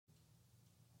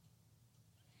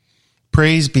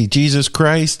Praise be Jesus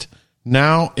Christ,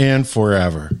 now and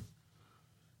forever.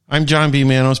 I'm John B.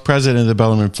 Manos, president of the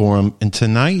Bellarmine Forum, and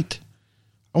tonight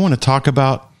I want to talk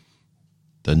about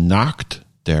the Nacht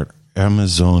der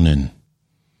Amazonen,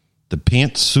 the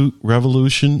Pantsuit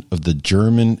revolution of the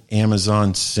German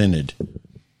Amazon Synod.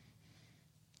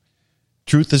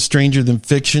 Truth is stranger than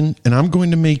fiction, and I'm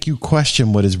going to make you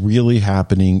question what is really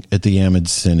happening at the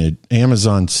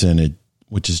Amazon Synod,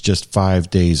 which is just 5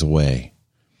 days away.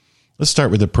 Let's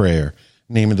start with a prayer.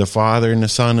 In the name of the Father, and the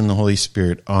Son, and the Holy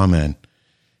Spirit. Amen.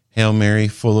 Hail Mary,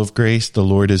 full of grace, the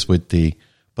Lord is with thee.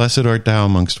 Blessed art thou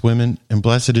amongst women, and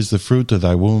blessed is the fruit of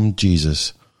thy womb,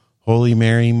 Jesus. Holy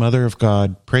Mary, Mother of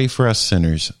God, pray for us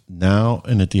sinners, now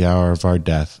and at the hour of our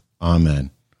death.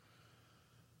 Amen.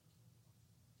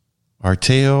 Our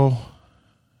tale,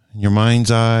 in your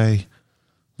mind's eye,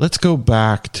 let's go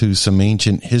back to some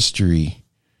ancient history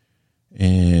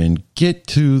and get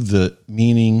to the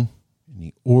meaning and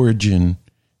the origin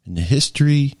and the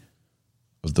history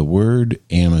of the word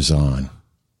Amazon.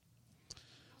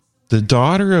 The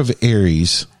daughter of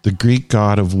Ares, the Greek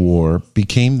god of war,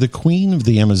 became the queen of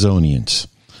the Amazonians,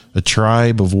 a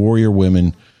tribe of warrior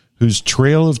women whose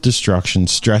trail of destruction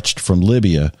stretched from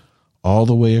Libya all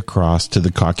the way across to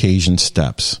the Caucasian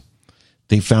steppes.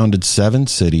 They founded 7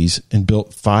 cities and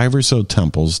built 5 or so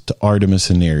temples to Artemis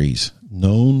and Ares,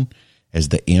 known as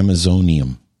the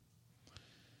Amazonium.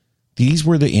 These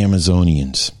were the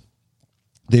Amazonians.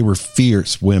 They were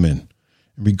fierce women,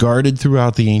 regarded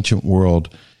throughout the ancient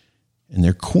world, and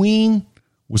their queen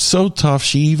was so tough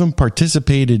she even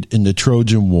participated in the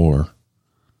Trojan War.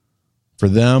 For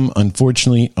them,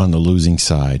 unfortunately, on the losing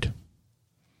side.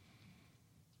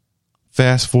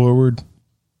 Fast forward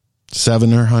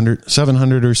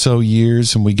 700 or so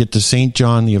years, and we get to St.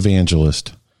 John the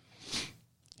Evangelist.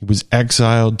 He was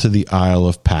exiled to the Isle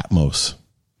of Patmos.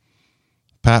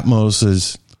 Patmos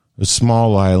is a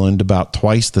small island about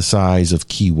twice the size of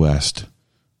Key West.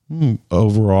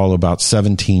 Overall, about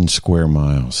 17 square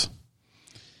miles.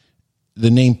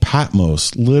 The name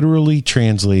Patmos literally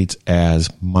translates as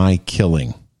my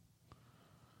killing.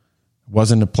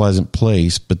 Wasn't a pleasant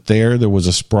place, but there was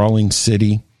a sprawling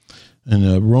city and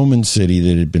a Roman city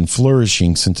that had been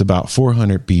flourishing since about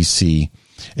 400 BC.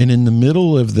 And in the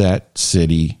middle of that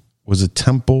city was a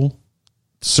temple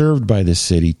served by the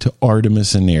city to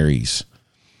Artemis and Ares.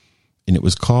 And it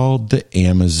was called the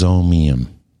Amazonium.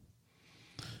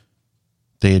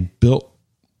 The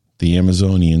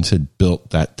Amazonians had built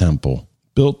that temple,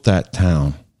 built that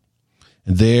town.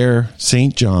 And there,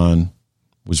 St. John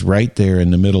was right there in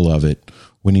the middle of it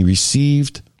when he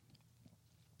received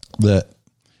in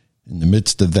the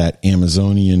midst of that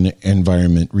Amazonian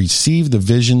environment, received the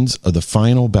visions of the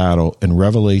final battle and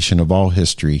revelation of all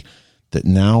history that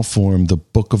now form the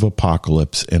book of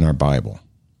Apocalypse in our Bible.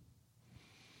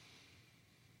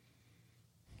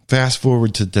 Fast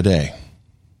forward to today.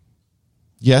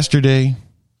 Yesterday,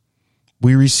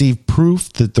 we received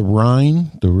proof that the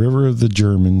Rhine, the river of the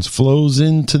Germans, flows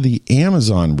into the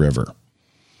Amazon River.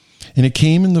 And it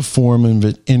came in the form of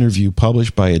an interview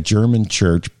published by a German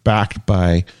church backed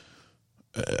by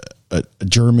a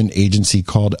German agency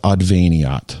called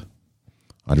Adveniat.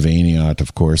 Adveniat,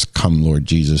 of course, come Lord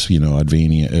Jesus,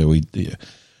 Adveniat.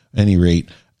 At any rate,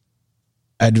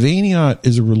 Adveniat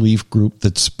is a relief group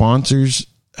that sponsors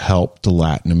help to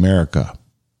Latin America.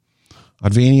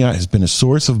 Adveniat has been a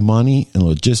source of money and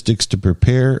logistics to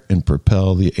prepare and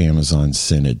propel the Amazon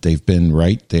Synod. They've been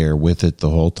right there with it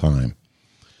the whole time.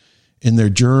 In their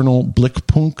journal,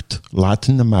 Blickpunkt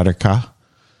Latin America,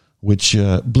 which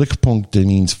Blickpunkt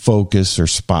means focus or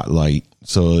spotlight,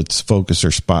 so it's focus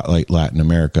or spotlight Latin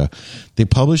America, they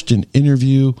published an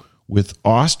interview with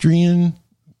Austrian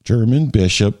German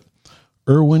Bishop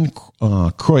Erwin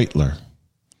Kreutler.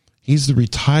 He's the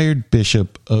retired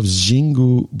bishop of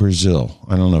Xingu, Brazil.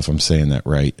 I don't know if I'm saying that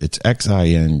right. It's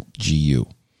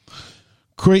Xingu.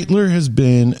 Kreutler has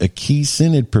been a key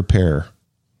synod preparer.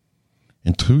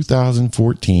 In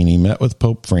 2014, he met with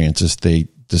Pope Francis. They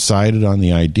decided on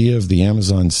the idea of the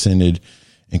Amazon Synod,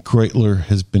 and Kreutler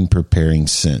has been preparing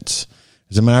since.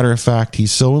 As a matter of fact,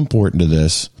 he's so important to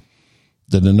this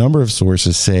that a number of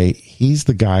sources say he's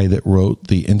the guy that wrote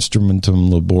the Instrumentum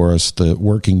Laboris, the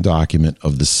working document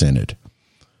of the Synod.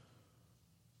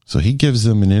 So he gives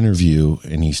them an interview,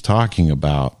 and he's talking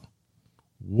about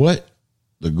what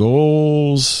the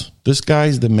goals. This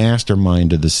guy's the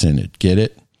mastermind of the Synod. Get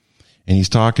it? And he's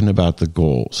talking about the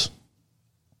goals.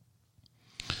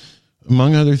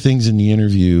 Among other things in the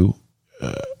interview,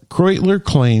 Kreutler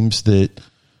claims that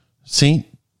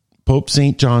Pope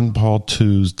St. John Paul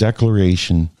II's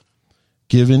declaration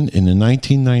given in the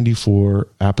 1994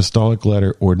 apostolic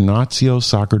letter Ordinatio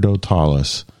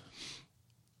Sacerdotalis,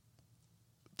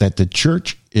 that the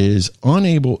church is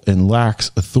unable and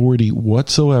lacks authority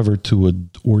whatsoever to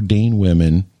ordain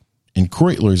women, in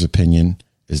Kreutler's opinion,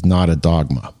 is not a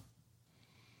dogma.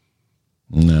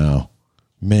 No,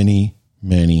 many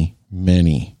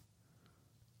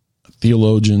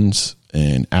theologians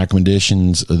and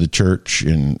academicians of the church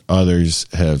and others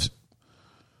have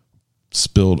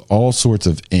spilled all sorts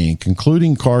of ink,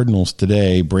 including cardinals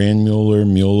today, Brandmuller,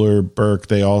 Mueller, Burke.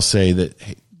 They all say that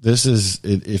this is,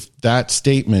 if that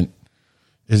statement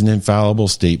is an infallible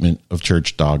statement of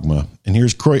church dogma. And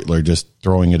here's Kreutler just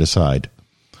throwing it aside.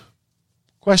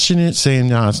 Questioning it, saying,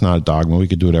 no, it's not a dogma. We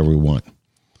could do whatever we want.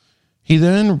 He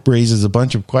then raises a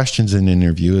bunch of questions in the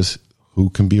interview as who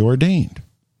can be ordained.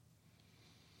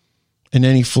 And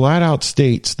then he flat out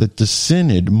states that the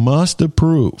synod must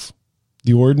approve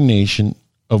the ordination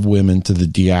of women to the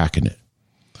diaconate.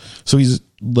 So he's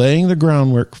laying the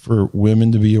groundwork for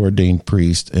women to be ordained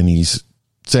priests, and he's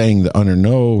saying that under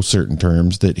no certain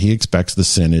terms that he expects the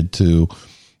synod to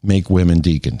make women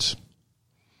deacons.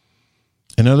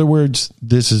 In other words,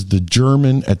 this is the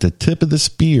German at the tip of the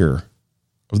spear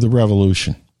of the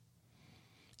revolution.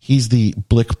 He's the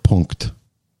Blickpunkt,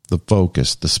 the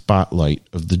focus, the spotlight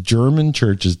of the German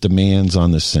church's demands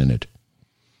on the synod.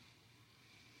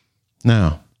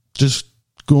 Now, just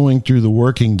going through the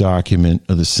working document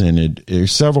of the synod,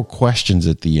 there's several questions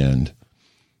at the end.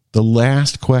 The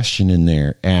last question in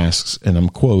there asks, and I'm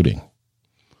quoting,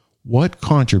 what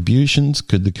contributions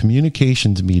could the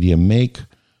communications media make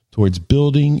towards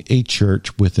building a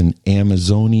church with an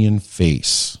Amazonian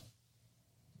face?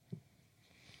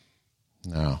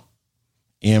 Now,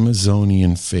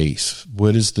 Amazonian face.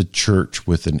 What is the church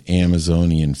with an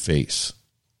Amazonian face?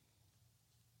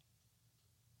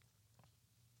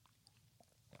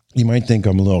 You might think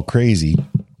I'm a little crazy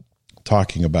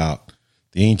talking about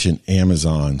the ancient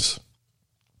Amazons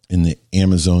in the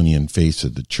Amazonian face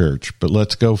of the church, but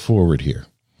let's go forward here.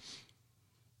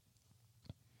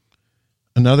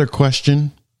 Another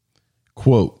question,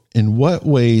 quote, in what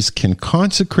ways can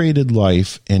consecrated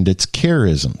life and its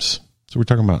charisms, so we're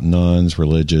talking about nuns,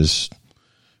 religious,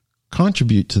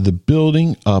 contribute to the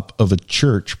building up of a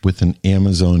church with an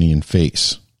Amazonian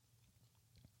face?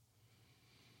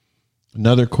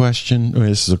 Another question,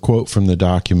 this is a quote from the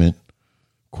document,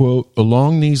 quote,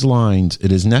 along these lines,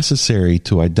 it is necessary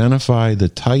to identify the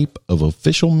type of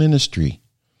official ministry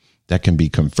that can be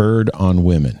conferred on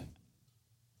women.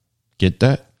 Get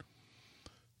that?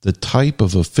 The type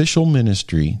of official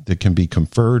ministry that can be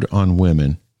conferred on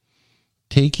women,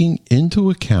 taking into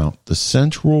account the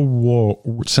central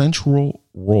role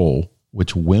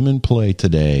which women play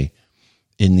today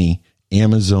in the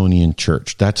Amazonian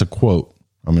church. That's a quote.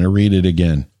 I'm going to read it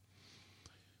again.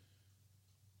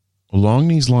 Along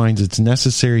these lines, it's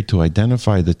necessary to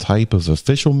identify the type of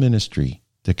official ministry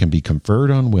that can be conferred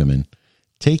on women,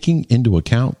 taking into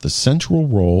account the central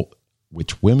role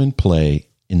which women play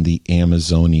in the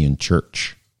Amazonian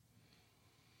church.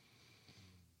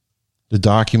 The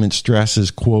document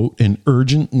stresses, quote, an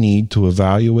urgent need to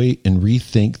evaluate and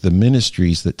rethink the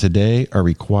ministries that today are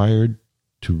required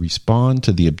to respond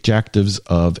to the objectives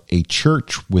of a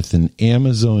church with an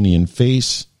Amazonian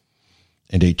face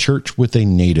and a church with a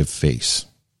native face.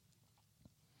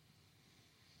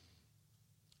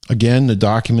 Again, the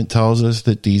document tells us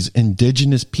that these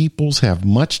indigenous peoples have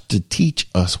much to teach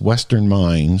us Western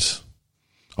minds.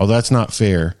 Oh, that's not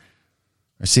fair.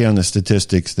 I see on the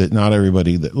statistics that not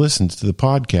everybody that listens to the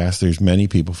podcast, there's many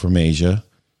people from Asia.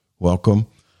 Welcome.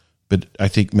 But I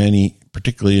think many,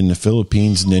 particularly in the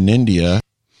Philippines and in India,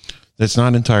 that's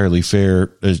not entirely fair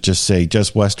to just say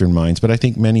just Western minds, but I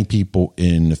think many people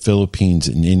in the Philippines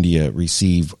and India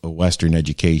receive a Western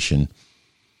education.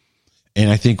 And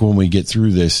I think when we get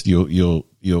through this, you'll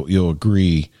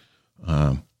agree.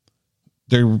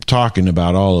 They're talking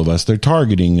about all of us. They're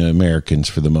targeting Americans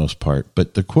for the most part.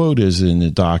 But the quote is in the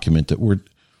document that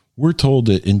we're told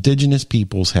that indigenous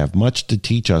peoples have much to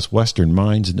teach us Western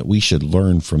minds and that we should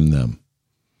learn from them.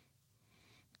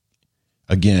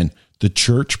 Again, the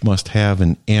church must have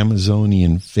an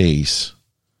Amazonian face,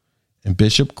 and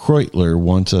Bishop Kreutler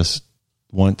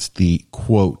wants the,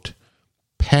 quote,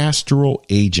 pastoral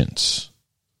agents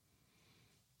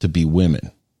to be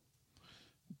women.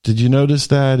 Did you notice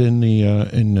that in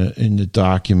the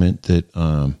document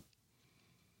that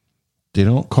they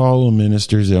don't call them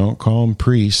ministers, they don't call them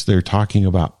priests, they're talking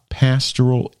about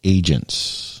pastoral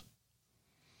agents.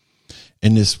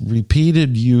 And this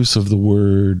repeated use of the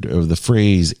word, of the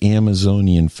phrase,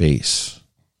 Amazonian face.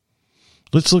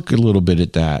 Let's look a little bit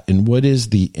at that. And what is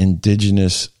the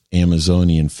indigenous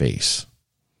Amazonian face.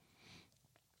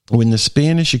 When the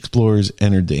Spanish explorers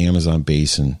entered the Amazon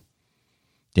basin,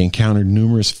 they encountered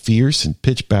numerous fierce and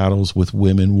pitched battles with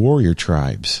women warrior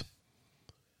tribes.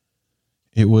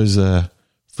 It was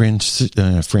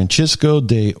Francisco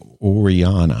de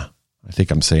Orellana. I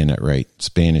think I'm saying that right.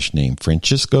 Spanish name.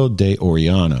 Francisco de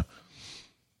Orellana,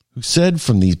 who said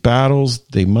from these battles,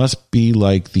 they must be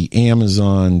like the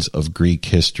Amazons of Greek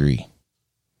history.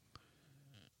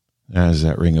 Does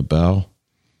that ring a bell?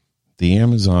 The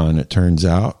Amazon, it turns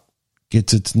out,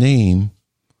 gets its name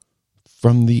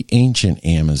from the ancient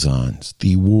Amazons,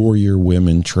 the warrior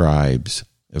women tribes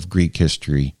of Greek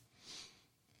history.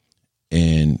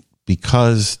 And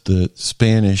because the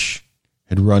Spanish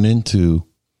had run into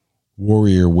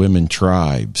warrior women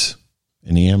tribes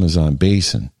in the Amazon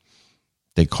basin,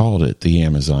 they called it the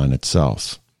Amazon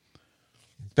itself.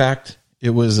 In fact, it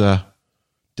was de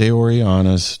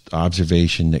Orellana's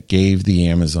observation that gave the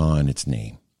Amazon its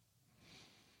name.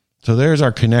 So there's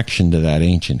our connection to that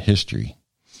ancient history.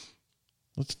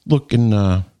 Let's look in,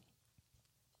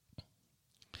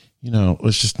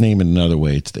 let's just name it another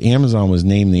way. It's the Amazon was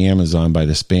named the Amazon by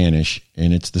the Spanish,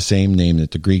 and it's the same name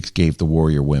that the Greeks gave the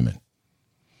warrior women,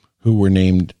 who were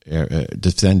named,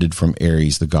 descended from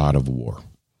Ares, the god of war.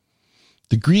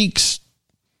 The Greeks,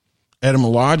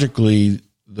 etymologically,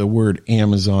 the word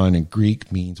Amazon in Greek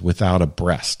means without a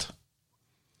breast.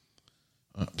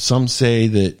 Some say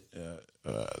that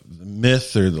the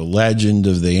myth or the legend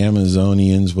of the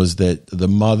Amazonians was that the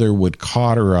mother would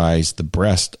cauterize the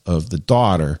breast of the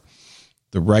daughter,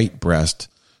 the right breast,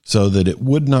 so that it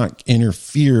would not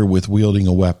interfere with wielding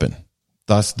a weapon.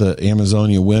 Thus, the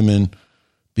Amazonia women,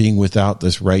 being without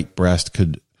this right breast,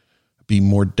 could be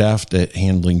more deft at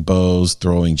handling bows,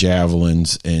 throwing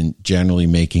javelins, and generally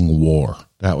making war.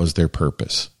 That was their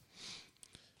purpose.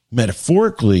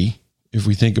 Metaphorically, if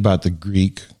we think about the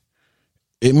Greek,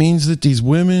 it means that these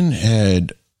women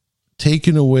had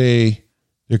taken away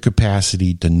their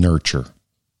capacity to nurture.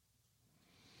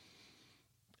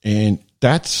 And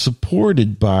that's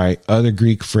supported by other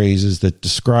Greek phrases that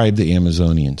describe the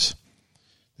Amazonians.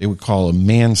 They would call them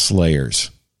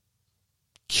manslayers,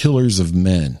 killers of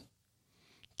men,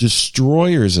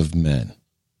 destroyers of men.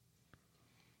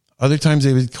 Other times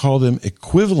they would call them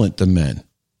equivalent to men.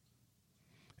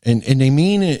 And they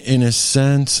mean it in a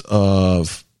sense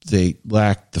of they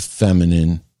lacked the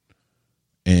feminine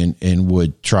and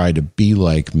would try to be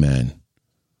like men.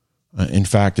 In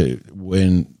fact,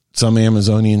 when some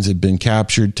Amazonians had been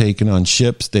captured, taken on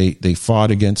ships, they fought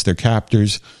against their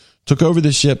captors, took over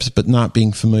the ships, but not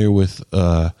being familiar with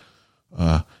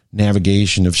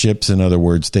navigation of ships. In other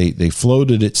words, they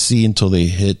floated at sea until they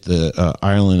hit the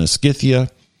island of Scythia.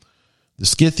 The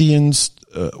Scythians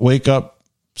wake up,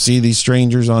 see these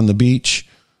strangers on the beach,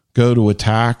 go to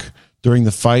attack. During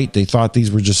the fight, they thought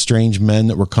these were just strange men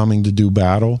that were coming to do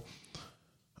battle.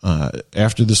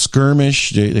 After the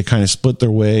skirmish, they kind of split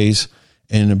their ways,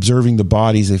 and in observing the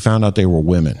bodies, they found out they were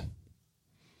women.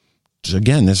 So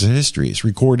again, this is history. It's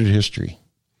recorded history.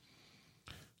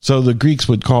 So the Greeks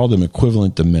would call them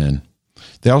equivalent to men.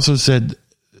 They also said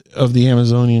of the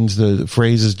Amazonians, the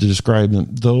phrases to describe them,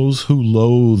 those who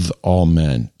loathe all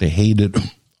men. They hated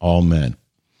all men.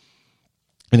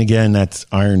 And again, that's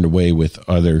ironed away with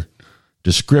other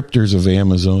descriptors of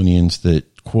Amazonians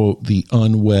that quote the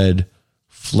unwed,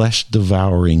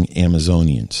 flesh-devouring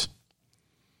Amazonians.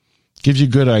 Gives you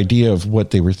a good idea of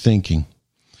what they were thinking.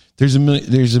 There's a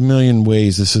million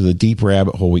ways. This is a deep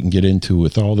rabbit hole we can get into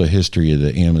with all the history of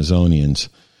the Amazonians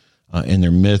and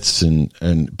their myths.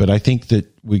 But I think that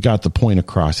we got the point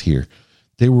across here.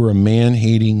 They were a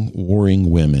man-hating, warring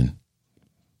women.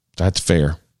 That's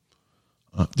fair.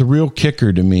 The real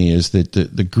kicker to me is that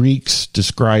the Greeks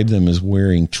describe them as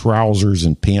wearing trousers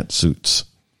and pantsuits.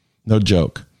 No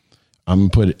joke. I'm going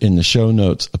to put in the show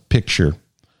notes a picture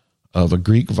of a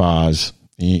Greek vase.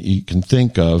 You can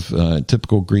think of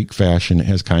typical Greek fashion. It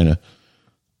has kind of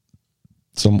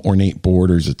some ornate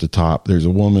borders at the top. There's a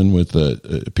woman with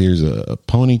it appears a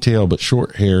ponytail but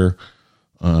short hair,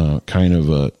 kind of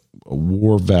a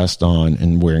war vest on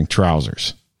and wearing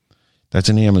trousers. That's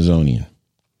an Amazonian.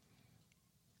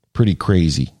 Pretty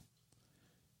crazy.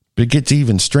 But it gets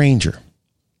even stranger.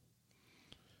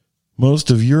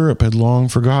 Most of Europe had long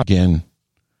forgotten. Again,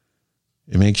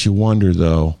 it makes you wonder,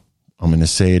 though. I'm going to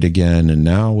say it again, and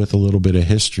now with a little bit of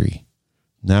history.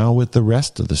 Now with the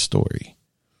rest of the story.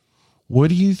 What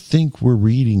do you think we're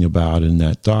reading about in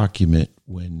that document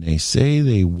when they say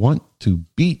they want to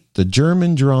beat the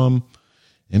German drum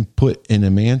and put an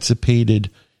emancipated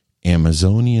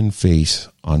Amazonian face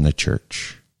on the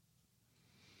church?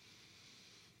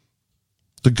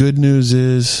 The good news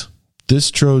is this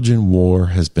Trojan War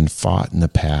has been fought in the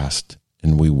past,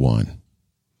 and we won.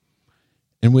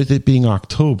 And with it being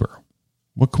October,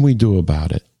 what can we do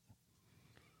about it?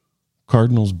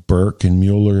 Cardinals Burke and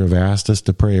Mueller have asked us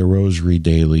to pray a rosary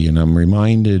daily, and I'm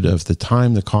reminded of the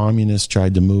time the communists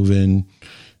tried to move in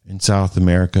South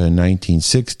America in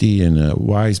 1960, and a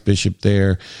wise bishop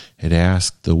there had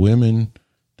asked the women,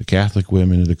 the Catholic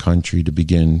women of the country, to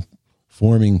begin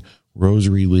forming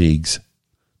rosary leagues.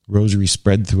 Rosary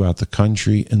spread throughout the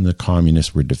country, and the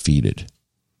communists were defeated.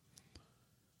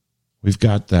 We've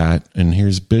got that, and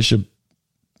here's Bishop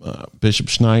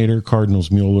Schneider,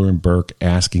 Cardinals Mueller and Burke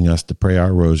asking us to pray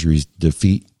our rosaries to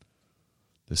defeat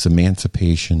this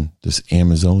emancipation, this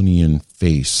Amazonian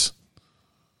face.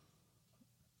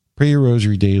 Pray your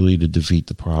rosary daily to defeat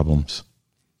the problems.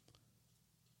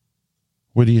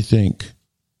 What do you think?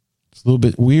 It's a little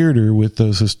bit weirder with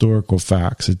those historical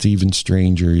facts. It's even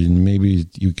stranger, and maybe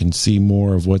you can see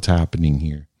more of what's happening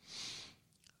here.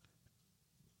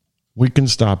 We can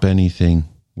stop anything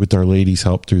with Our Lady's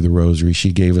help through the rosary.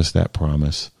 She gave us that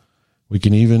promise. We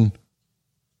can even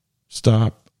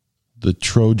stop the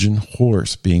Trojan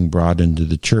horse being brought into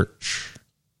the church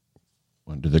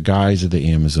under the guise of the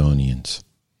Amazonians.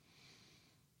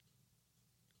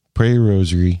 Pray a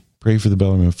rosary. Pray for the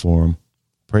Bellarmine Forum.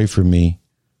 Pray for me.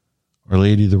 Our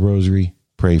Lady of the Rosary,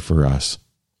 pray for us.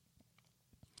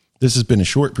 This has been a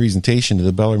short presentation to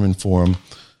the Bellarmine Forum,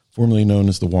 formerly known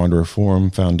as the Wanderer Forum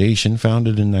Foundation,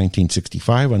 founded in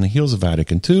 1965 on the heels of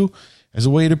Vatican II as a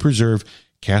way to preserve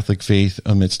Catholic faith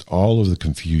amidst all of the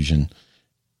confusion.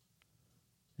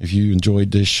 If you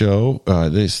enjoyed this show,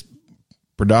 this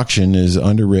production is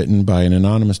underwritten by an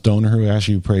anonymous donor who asks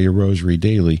you to pray your rosary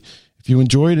daily. If you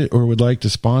enjoyed it or would like to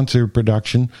sponsor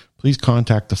production, please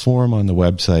contact the forum on the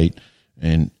website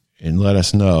and let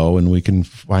us know, and we can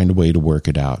find a way to work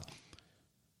it out.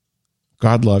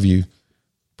 God love you.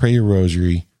 Pray your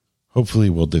rosary. Hopefully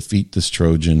we'll defeat this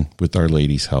Trojan with Our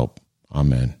Lady's help.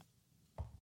 Amen.